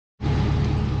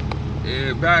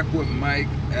Yeah, back with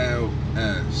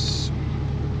MykeLS.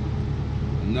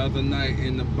 Another night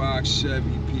in the box,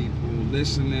 Chevy people.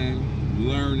 Listening,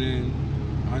 learning,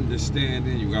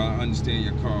 understanding. You gotta understand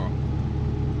your car.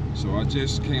 So I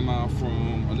just came out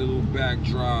from a little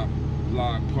backdrop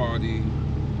block party.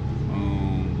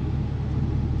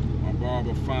 My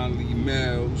barber finally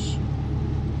mails.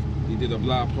 He did a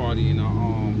block party and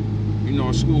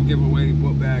a school giveaway,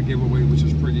 book bag giveaway, which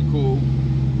is pretty cool.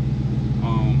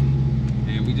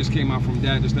 And we just came out from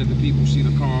that, just let the people see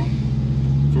the car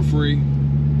for free.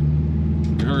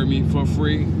 You heard me, for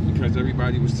free, because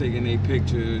everybody was taking their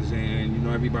pictures and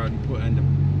everybody putting the,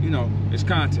 it's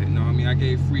content, you know what I mean? I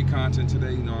gave free content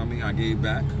today, you know what I mean? I gave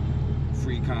back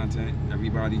free content.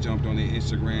 Everybody jumped on their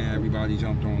Instagram, everybody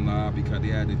jumped on live because they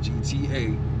had the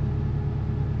GTA,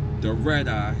 the red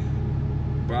eye,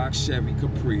 box Chevy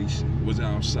Caprice was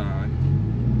outside.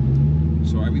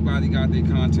 So everybody got their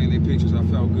content, their pictures. I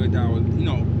felt good that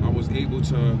I was able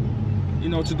to,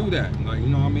 to do that. Like, you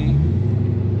know what I mean?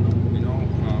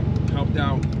 Helped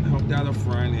out a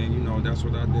friend, and that's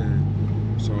what I did.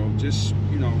 So just,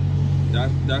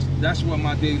 that's what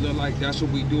my day look like. That's what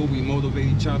we do. We motivate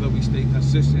each other. We stay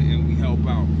consistent, and we help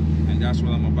out. And that's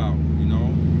what I'm about.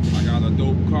 I got a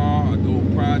dope car, a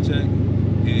dope project,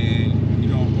 and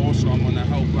also I'm gonna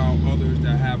help out others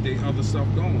that have their other stuff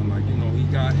going. Like, he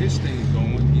got his things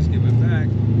going. He's giving back,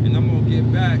 and I'm gonna give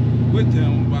back with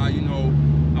him by,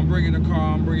 I'm bringing the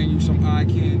car. I'm bringing you some eye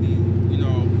candy.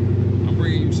 I'm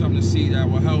bringing you something to see that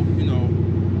will help.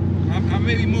 I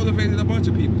maybe motivated a bunch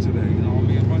of people today.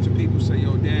 A bunch of people say,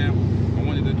 yo, damn, I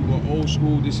wanted to do an old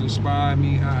school. This inspired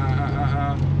me.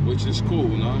 Which is cool.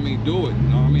 Do it.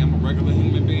 I'm a regular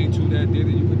human being too that did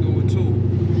it. You can do it too.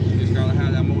 You just gotta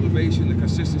have that motivation, the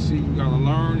consistency. You gotta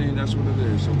learn, and that's what it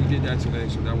is. So we did that today.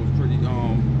 So that was pretty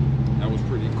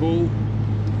cool.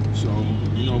 So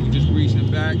we just reaching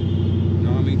back.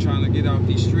 Trying to get out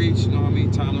these streets.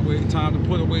 Time to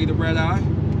put away the red eye.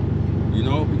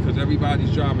 Because everybody's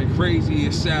driving crazy.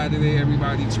 It's Saturday.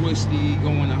 Everybody twisty,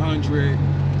 going 100,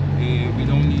 and we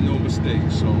don't need no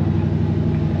mistakes. So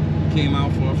came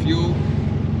out for a few,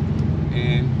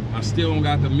 and I still don't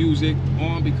got the music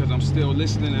on because I'm still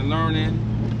listening and learning,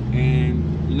 and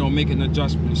making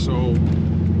adjustments. So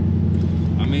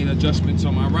I made adjustments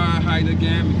on my ride height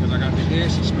again because I got the air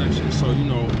suspension. So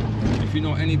if you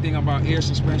know anything about air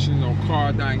suspension or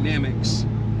car dynamics,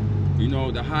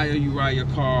 the higher you ride your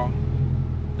car,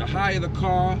 the higher the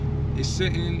car is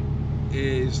sitting,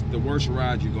 is the worst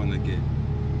ride you're gonna get.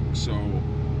 So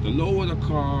the lower the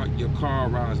car, your car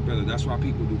rides better. That's why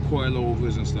people do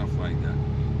coilovers and stuff like that.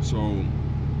 So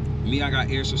me, I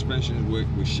got air suspensions with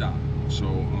shock. So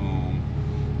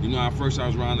at first I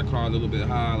was riding the car a little bit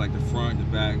high, like the front, the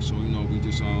back. So we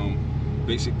just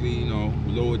basically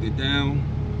lowered it down.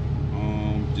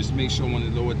 Just make sure when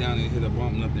it lower down and hit a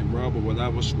bump, nothing rub or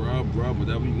whatever, scrub,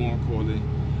 whatever you want to call it.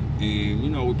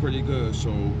 And we're pretty good.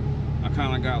 So I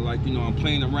kind of got like, I'm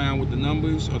playing around with the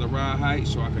numbers of the ride height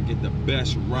so I can get the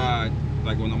best ride,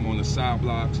 like when I'm on the side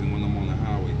blocks and when I'm on the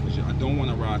highway, because I don't want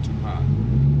to ride too high.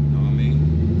 You know what I mean?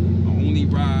 I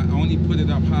only put it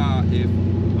up high if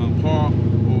I'm parked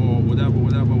or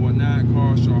whatnot,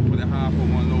 car, so I put it high, put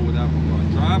one low, whatever. But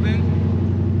I'm driving,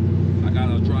 I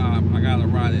gotta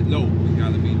ride it low. It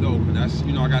gotta be low, because that's,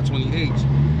 I got 28.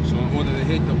 So in order to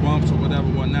hit the bumps or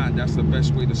whatnot, that's the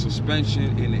best way. The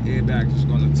suspension and the airbag is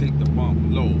gonna take the bump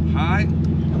low. High,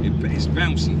 it's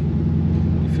bouncy.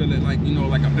 You feel it like,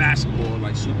 like a basketball,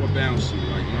 like super bouncy,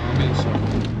 like, you know what I mean? So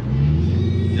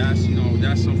that's,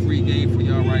 that's some free game for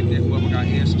y'all right there. Whoever got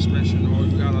air suspension or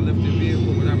you got a lifted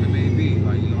vehicle, whatever it may be,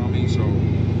 like, you know what I mean? So,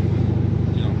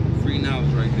 free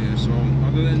knowledge right there. So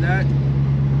other than that,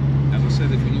 as I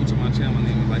said, if you're new to my channel, my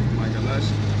name is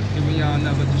MykeLS. Giving y'all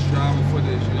another just driving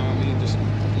footage, you know what I mean? Just,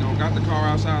 got the car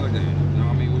outside again, you know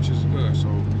what I mean? Which is good. So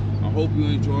I hope you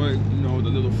enjoyed, the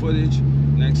little footage.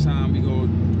 Next time we go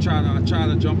try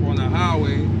to jump on the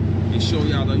highway and show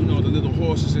y'all the, the little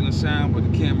horses in the sound, but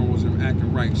the camera wasn't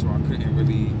acting right, so I couldn't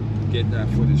really get that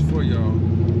footage for y'all.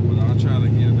 But I'll try to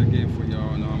get it again for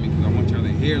y'all, you know what I mean? Because I want y'all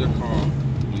to hear the car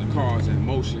when the car is in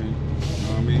motion, you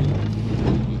know what I mean?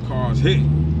 When the car is hit.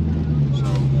 So,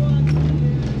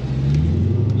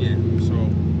 yeah, so,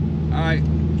 all right,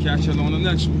 catch y'all on the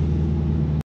next one.